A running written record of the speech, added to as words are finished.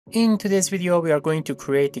In today's video, we are going to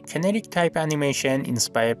create a kinetic type animation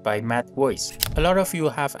inspired by Voyce. A lot of you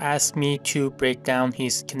have asked me to break down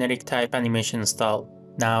his kinetic type animation style.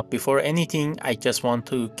 Now, before anything, I just want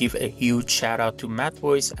to give a huge shout out to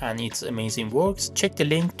Voyce and its amazing works. Check the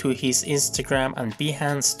link to his Instagram and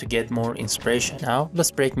Behance to get more inspiration. Now,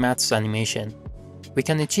 let's break Matt's animation. We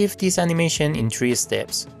can achieve this animation in 3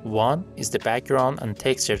 steps. One is the background and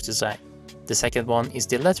texture design. The second one is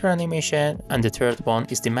the letter animation, and the third one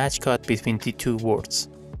is the match cut between the 2 words.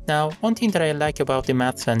 Now, one thing that I like about the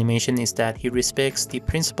Matt's animation is that he respects the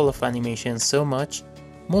principle of animation so much.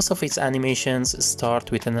 Most of his animations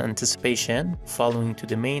start with an anticipation following to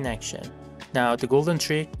the main action. Now, the golden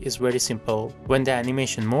trick is very simple. When the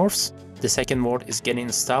animation morphs, the second word is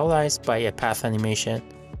getting stylized by a path animation.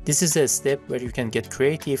 This is a step where you can get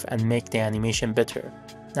creative and make the animation better.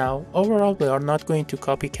 Now, overall, we are not going to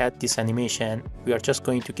copycat this animation. We are just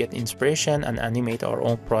going to get inspiration and animate our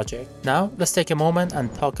own project. Now, let's take a moment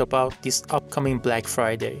and talk about this upcoming Black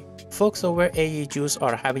Friday. Folks over AEJuice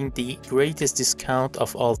are having the greatest discount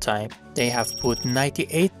of all time. They have put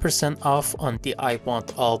 98% off on the I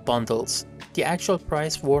Want All bundles. The actual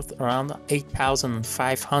price worth around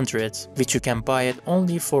 $8,500, which you can buy it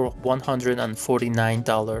only for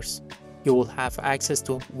 $149. You will have access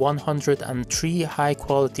to 103 high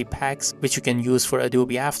quality packs which you can use for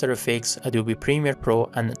Adobe After Effects, Adobe Premiere Pro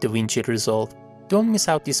and DaVinci Resolve. Don't miss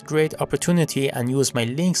out this great opportunity and use my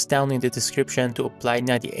links down in the description to apply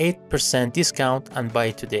 98% discount and buy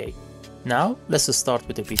it today. Now let's start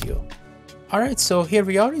with the video. Alright, so here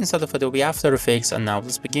we are inside of Adobe After Effects and now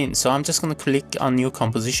let's begin. So I'm just going to click on new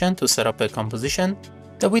composition to set up a composition.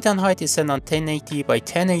 The width and height is set on 1080 by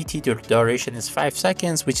 1080, the duration is 5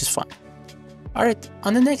 seconds, which is fine. Alright,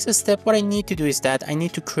 on the next step, what I need to do is that I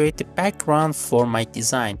need to create the background for my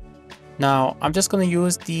design. Now, I'm just going to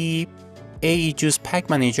use the AEJuice Pack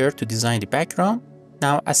Manager to design the background.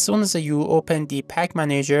 Now, as soon as you open the Pack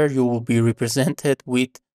Manager, you will be represented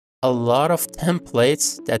with a lot of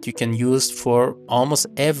templates that you can use for almost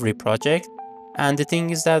every project. And the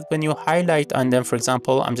thing is that when you highlight on them, for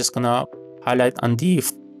example, I'm just going to highlight on the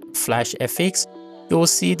Flash FX, you will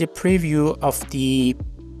see the preview of the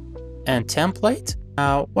template.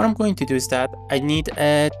 Now what I'm going to do is that I need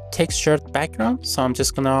a textured background, so I'm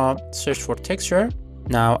just gonna search for texture.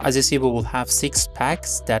 Now as you see, we will have 6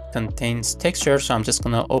 packs that contains texture, so I'm just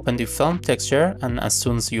gonna open the film texture, and as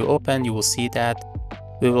soon as you open, you will see that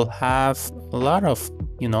we will have a lot of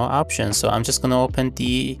options. So I'm just gonna open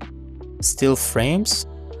the still frames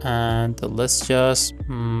and let's just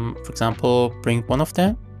for example bring one of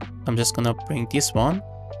them. I'm just gonna bring this one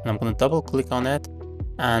and I'm gonna double click on it.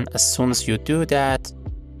 And as soon as you do that,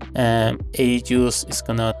 AEJuice is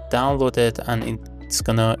gonna download it and it's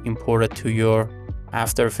gonna import it to your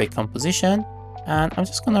After Effects composition. And I'm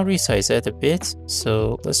just gonna resize it a bit.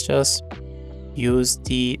 So let's just use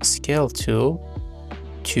the scale tool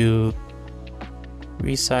to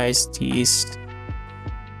resize these.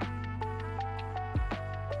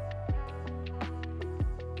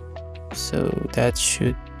 So that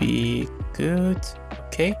should be good.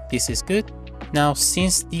 Okay, this is good. Now,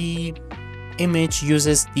 since the image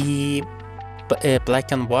uses the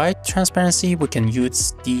black and white transparency, we can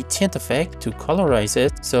use the tint effect to colorize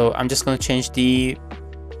it. So I'm just going to change the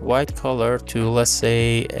white color to, let's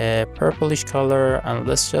say, a purplish color, and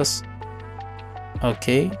let's just,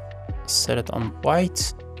 okay, set it on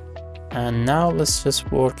white. And now let's just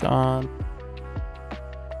work on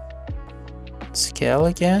scale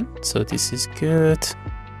again. So this is good.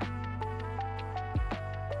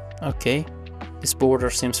 Okay. This border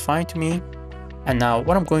seems fine to me. And now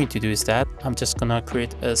what I'm going to do is that I'm just gonna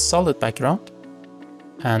create a solid background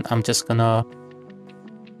and I'm just gonna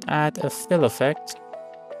add a fill effect.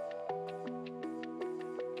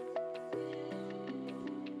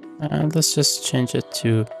 And let's just change it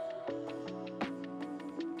to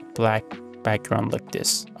black background like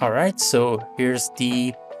this. Alright, so here's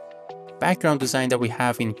the background design that we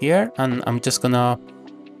have in here, and I'm just gonna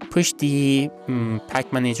push the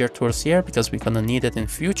Pack Manager towards here because we're gonna need it in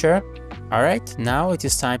future. Alright, now it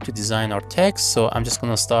is time to design our text. So I'm just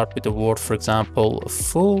gonna start with the word, for example,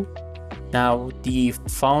 full. Now the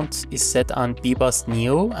font is set on Bebas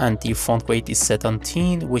Neo and the font weight is set on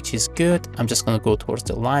teen, which is good. I'm just gonna go towards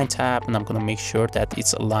the line tab and I'm gonna make sure that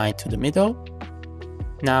it's aligned to the middle.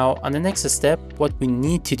 Now on the next step, what we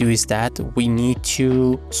need to do is that we need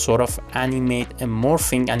to sort of animate a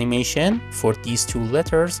morphing animation for these 2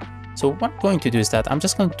 letters. So what I'm going to do is that I'm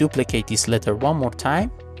just going to duplicate this letter one more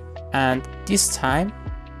time, and this time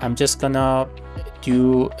I'm just gonna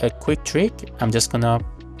do a quick trick. I'm just gonna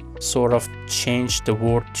sort of change the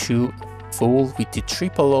word to full with the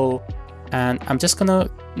triple O, and I'm just gonna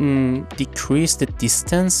decrease the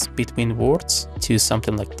distance between words to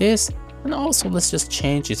something like this. And also let's just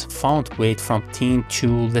change its font weight from thin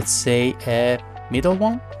to, let's say, a middle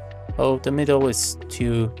one. Oh, the middle is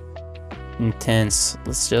too intense.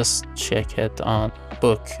 Let's just check it on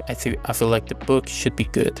book. I feel like the book should be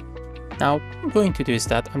good. Now what I'm going to do is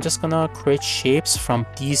that I'm just gonna create shapes from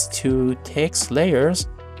these two text layers,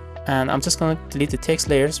 and I'm just gonna delete the text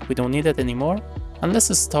layers. We don't need it anymore. And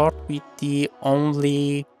let's start with the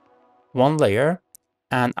only one layer,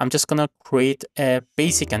 and I'm just gonna create a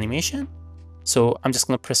basic animation. So I'm just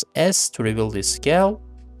gonna press S to reveal the scale,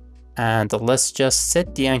 and let's just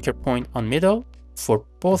set the anchor point on middle for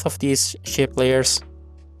both of these shape layers.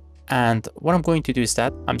 And what I'm going to do is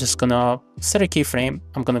that I'm just gonna set a keyframe.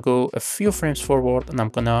 I'm gonna go a few frames forward, and I'm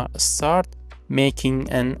gonna start making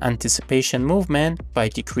an anticipation movement by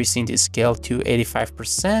decreasing the scale to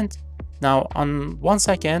 85%. Now on 1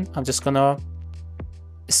 second, I'm just gonna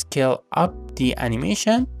scale up the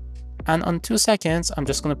animation, and on 2 seconds, I'm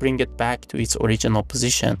just gonna bring it back to its original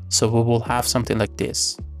position. So we will have something like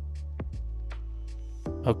this.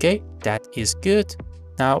 Okay, that is good.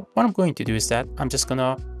 Now what I'm going to do is that I'm just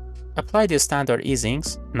gonna apply the standard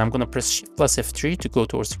easings, and I'm gonna press Shift plus F3 to go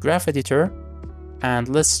towards the graph editor, and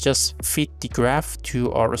let's just fit the graph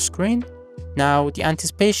to our screen. Now the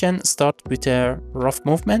anticipation starts with a rough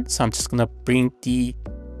movement, so I'm just gonna bring the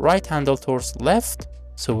right handle towards left,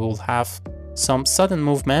 so we'll have some sudden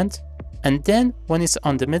movement. And then when it's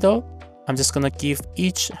on the middle, I'm just gonna give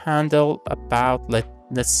each handle about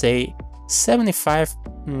let's say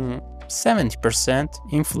 70%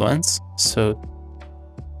 influence, so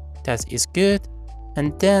that is good.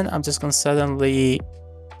 And then I'm just gonna suddenly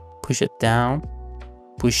push it down,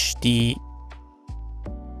 push the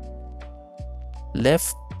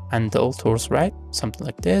left handle towards right, something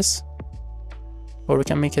like this. Or we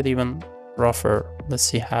can make it even rougher. Let's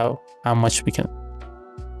see how much we can.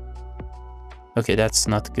 Okay, that's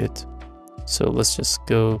not good. So let's just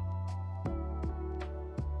go.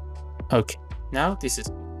 Okay, now this is.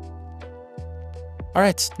 All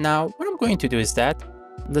right, now what I'm going to do is that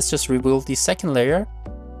let's just reveal the second layer,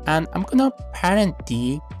 and I'm gonna parent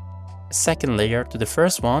the second layer to the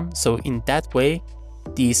first one. So in that way,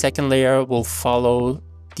 the second layer will follow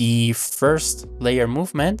the first layer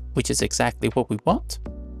movement, which is exactly what we want.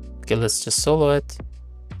 Okay, let's just solo it.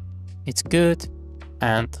 It's good.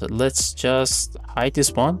 And let's just hide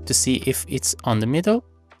this one to see if it's on the middle.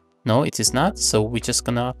 No, it is not. So we're just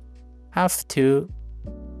gonna have to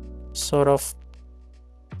sort of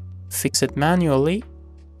fix it manually.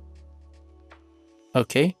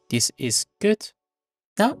 Okay, this is good.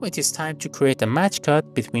 Now it is time to create a match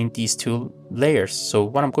cut between these two layers. So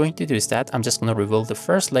what I'm going to do is that I'm just going to reveal the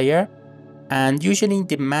first layer, and usually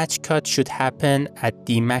the match cut should happen at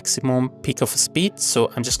the maximum peak of speed.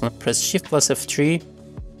 So I'm just going to press Shift plus F3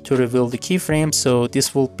 to reveal the keyframe. So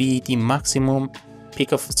this will be the maximum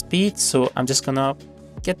peak of speed. So I'm just going to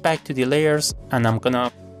get back to the layers, and I'm going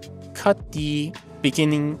to cut the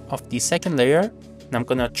beginning of the second layer, and I'm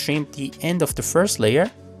going to trim the end of the first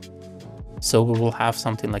layer. So we will have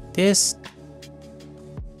something like this.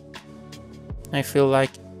 I feel like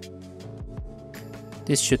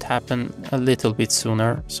this should happen a little bit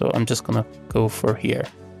sooner. So I'm just gonna go for here.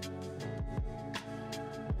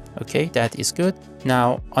 Okay, that is good.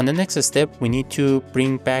 Now on the next step, we need to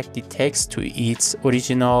bring back the text to its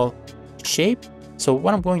original shape. So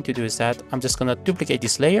what I'm going to do is that I'm just gonna duplicate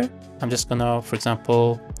this layer. I'm just gonna, for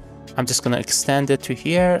example, I'm just gonna extend it to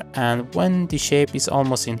here, and when the shape is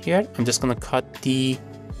almost in here, I'm just gonna cut the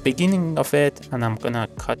beginning of it, and I'm gonna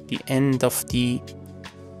cut the end of the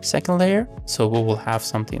second layer. So we will have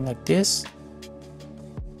something like this.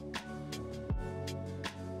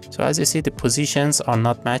 So as you see, the positions are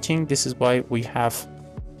not matching. This is why we have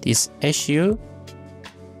this issue.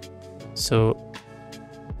 So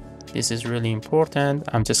this is really important.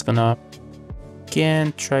 I'm just gonna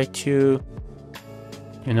again try to,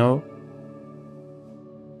 you know,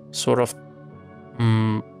 sort of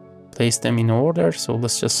place them in order. So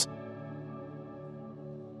let's just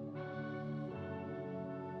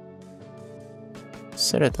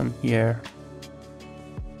set it on here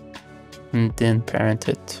and then parent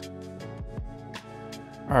it.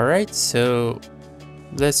 All right, so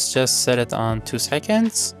let's just set it on 2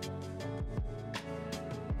 seconds.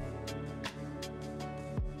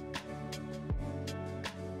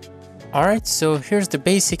 Alright, so here's the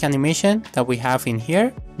basic animation that we have in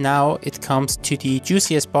here. Now it comes to the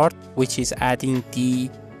juiciest part, which is adding the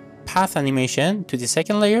path animation to the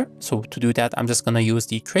second layer. So to do that, I'm just gonna use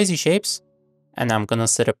the crazy shapes, and I'm gonna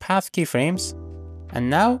set a path keyframes. And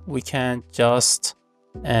now we can just,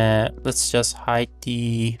 let's just hide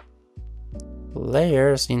the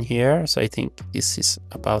layers in here. So I think this is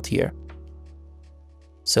about here.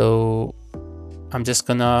 So I'm just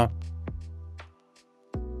gonna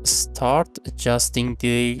start adjusting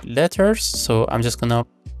the letters. So I'm just gonna,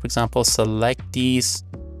 for example, select these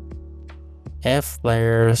F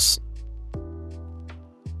layers.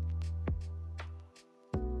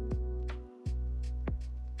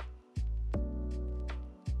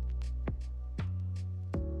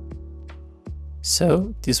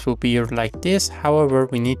 So this will be like this. However,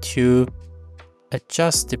 we need to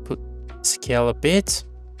adjust the scale a bit.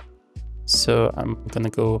 So I'm gonna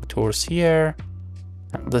go towards here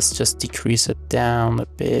and let's just decrease it down a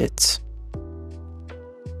bit.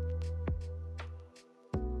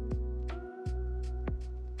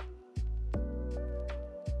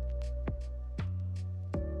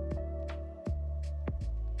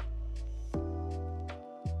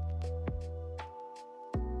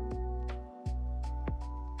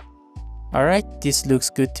 Alright, this looks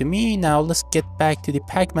good to me. Now let's get back to the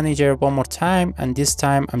pack manager one more time, and this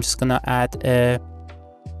time I'm just gonna add a,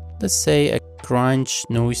 let's say, a grunge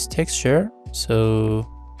noise texture. So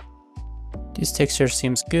this texture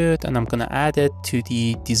seems good, and I'm gonna add it to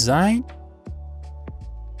the design.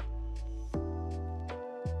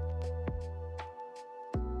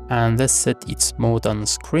 And let's set its mode on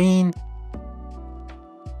screen.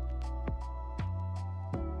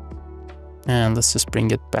 And let's just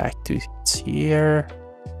bring it back to here.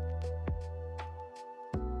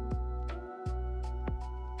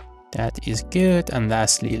 That is good. And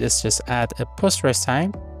lastly, let's just add a post-rise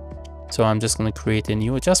time. So I'm just going to create a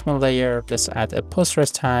new adjustment layer. Let's add a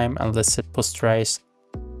post-rise time and let's set post-rise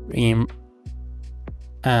frame.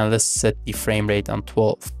 And let's set the frame rate on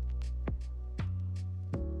 12.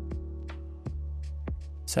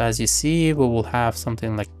 So as you see, we will have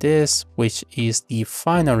something like this, which is the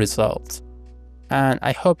final result. And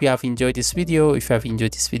I hope you have enjoyed this video. If you have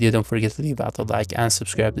enjoyed this video, don't forget to leave out a like and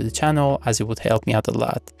subscribe to the channel, as it would help me out a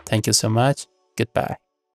lot. Thank you so much. Goodbye.